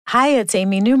Hi, it's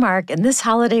Amy Newmark, and this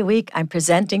holiday week, I'm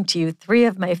presenting to you 3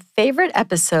 of my favorite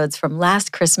episodes from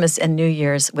last Christmas and New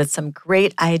Year's with some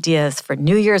great ideas for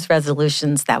New Year's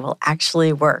resolutions that will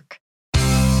actually work.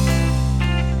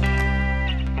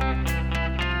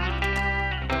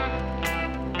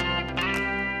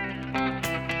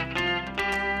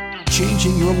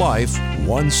 Changing your life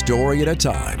one story at a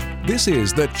time. This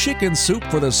is the Chicken Soup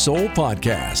for the Soul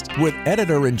podcast with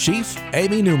Editor-in-Chief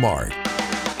Amy Newmark.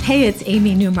 Hey, it's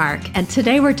Amy Newmark, and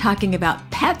today we're talking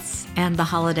about pets and the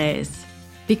holidays.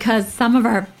 Because some of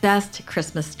our best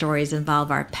Christmas stories involve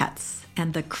our pets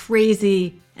and the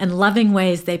crazy and loving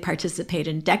ways they participate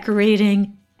in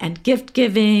decorating and gift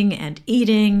giving and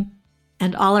eating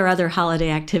and all our other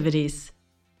holiday activities.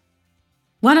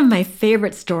 One of my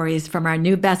favorite stories from our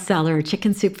new bestseller,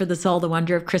 Chicken Soup for the Soul, The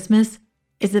Wonder of Christmas,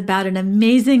 is about an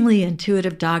amazingly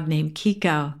intuitive dog named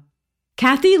Kiko.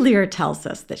 Kathy Lear tells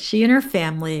us that she and her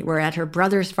family were at her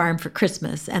brother's farm for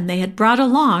Christmas, and they had brought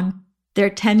along their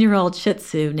 10-year-old Shih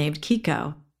Tzu named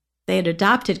Kiko. They had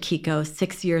adopted Kiko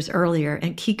 6 years earlier,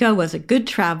 and Kiko was a good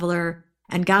traveler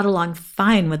and got along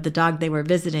fine with the dog they were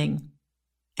visiting.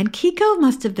 And Kiko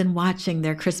must have been watching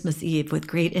their Christmas Eve with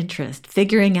great interest,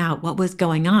 figuring out what was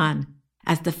going on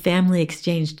as the family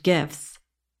exchanged gifts.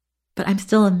 But I'm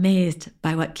still amazed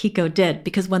by what Kiko did,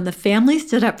 because when the family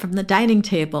stood up from the dining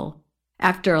table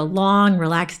after a long,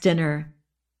 relaxed dinner,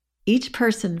 each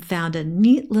person found a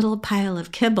neat little pile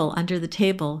of kibble under the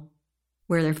table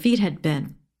where their feet had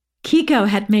been. Kiko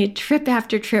had made trip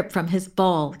after trip from his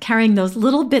bowl, carrying those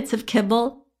little bits of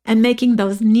kibble and making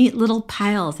those neat little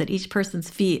piles at each person's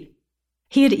feet.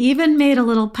 He had even made a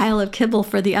little pile of kibble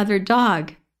for the other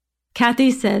dog.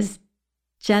 Kathy says,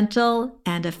 gentle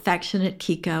and affectionate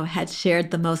Kiko had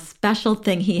shared the most special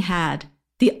thing he had,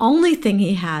 the only thing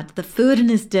he had, the food in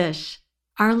his dish.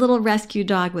 Our little rescue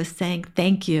dog was saying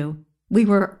thank you. We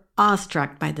were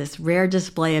awestruck by this rare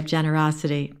display of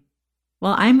generosity.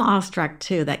 Well, I'm awestruck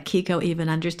too that Kiko even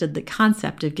understood the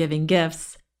concept of giving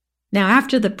gifts. Now,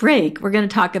 after the break, we're going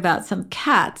to talk about some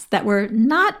cats that were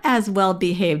not as well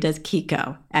behaved as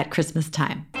Kiko at Christmas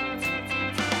time.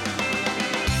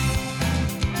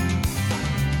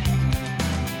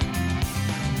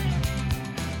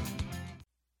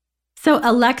 So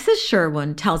Alexis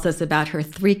Sherwin tells us about her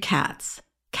 3 cats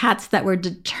that were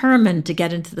determined to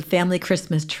get into the family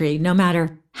Christmas tree no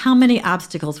matter how many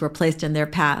obstacles were placed in their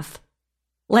path.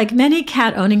 Like many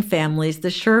cat-owning families,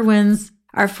 the Sherwins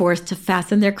are forced to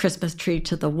fasten their Christmas tree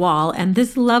to the wall, and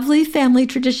this lovely family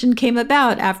tradition came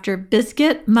about after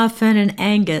Biscuit, Muffin, and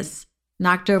Angus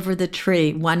knocked over the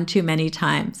tree one too many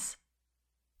times.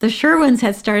 The Sherwins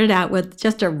had started out with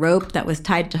just a rope that was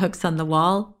tied to hooks on the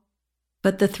wall,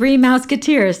 but the 3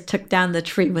 Mouseketeers took down the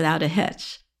tree without a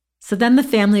hitch. So then the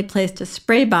family placed a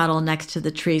spray bottle next to the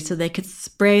tree so they could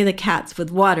spray the cats with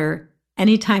water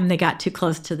anytime they got too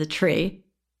close to the tree.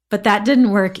 But that didn't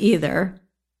work either.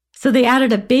 So they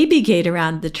added a baby gate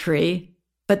around the tree,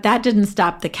 but that didn't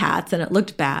stop the cats and it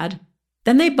looked bad.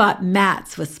 Then they bought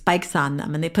mats with spikes on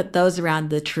them and they put those around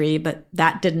the tree, but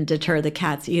that didn't deter the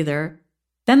cats either.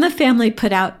 Then the family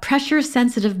put out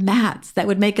pressure-sensitive mats that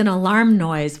would make an alarm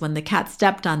noise when the cat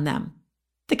stepped on them.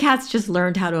 The cats just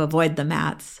learned how to avoid the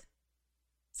mats.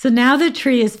 So now the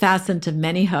tree is fastened to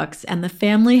many hooks, and the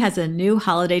family has a new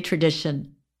holiday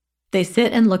tradition. They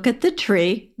sit and look at the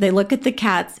tree, they look at the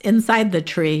cats inside the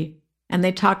tree, and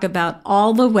they talk about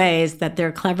all the ways that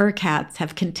their clever cats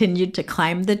have continued to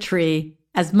climb the tree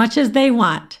as much as they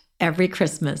want every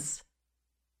Christmas.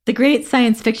 The great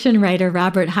science fiction writer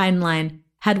Robert Heinlein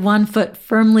had one foot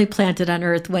firmly planted on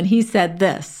earth when he said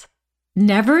this: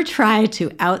 never try to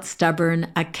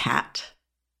out-stubborn a cat.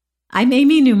 I'm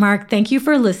Amy Newmark. Thank you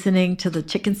for listening to the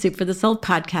Chicken Soup for the Soul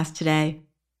podcast today.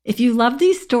 If you love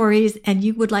these stories and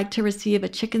you would like to receive a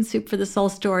Chicken Soup for the Soul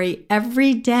story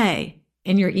every day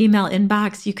in your email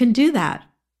inbox, you can do that.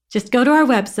 Just go to our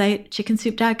website,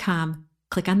 chickensoup.com,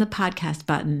 click on the podcast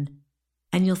button,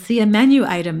 and you'll see a menu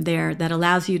item there that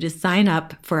allows you to sign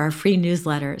up for our free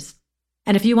newsletters.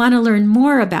 And if you want to learn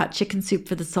more about Chicken Soup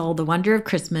for the Soul, The Wonder of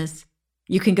Christmas,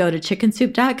 you can go to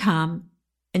chickensoup.com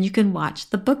and you can watch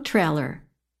the book trailer.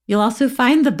 You'll also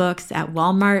find the books at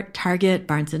Walmart, Target,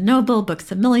 Barnes & Noble, Books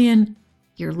A Million,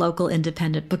 your local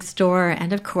independent bookstore,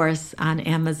 and of course on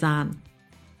Amazon.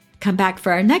 Come back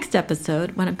for our next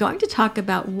episode when I'm going to talk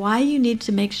about why you need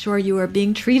to make sure you are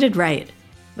being treated right,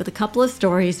 with a couple of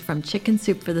stories from Chicken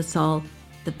Soup for the Soul,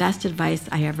 the best advice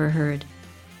I ever heard.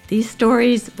 These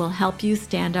stories will help you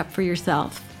stand up for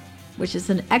yourself, which is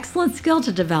an excellent skill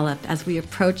to develop as we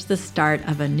approach the start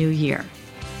of a new year.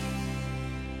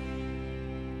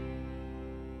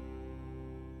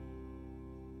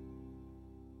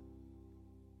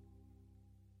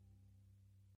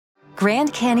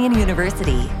 Grand Canyon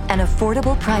University, an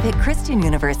affordable private Christian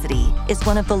university, is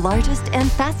one of the largest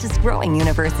and fastest growing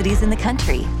universities in the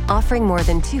country, offering more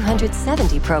than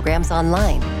 270 programs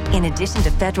online. In addition to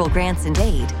federal grants and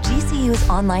aid, GCU's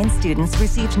online students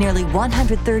received nearly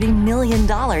 $130 million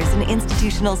in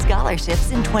institutional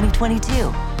scholarships in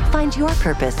 2022. Find your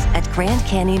purpose at Grand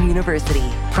Canyon University.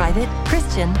 Private,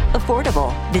 Christian,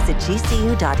 affordable. Visit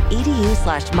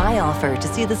gcu.edu/myoffer to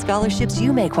see the scholarships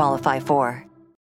you may qualify for.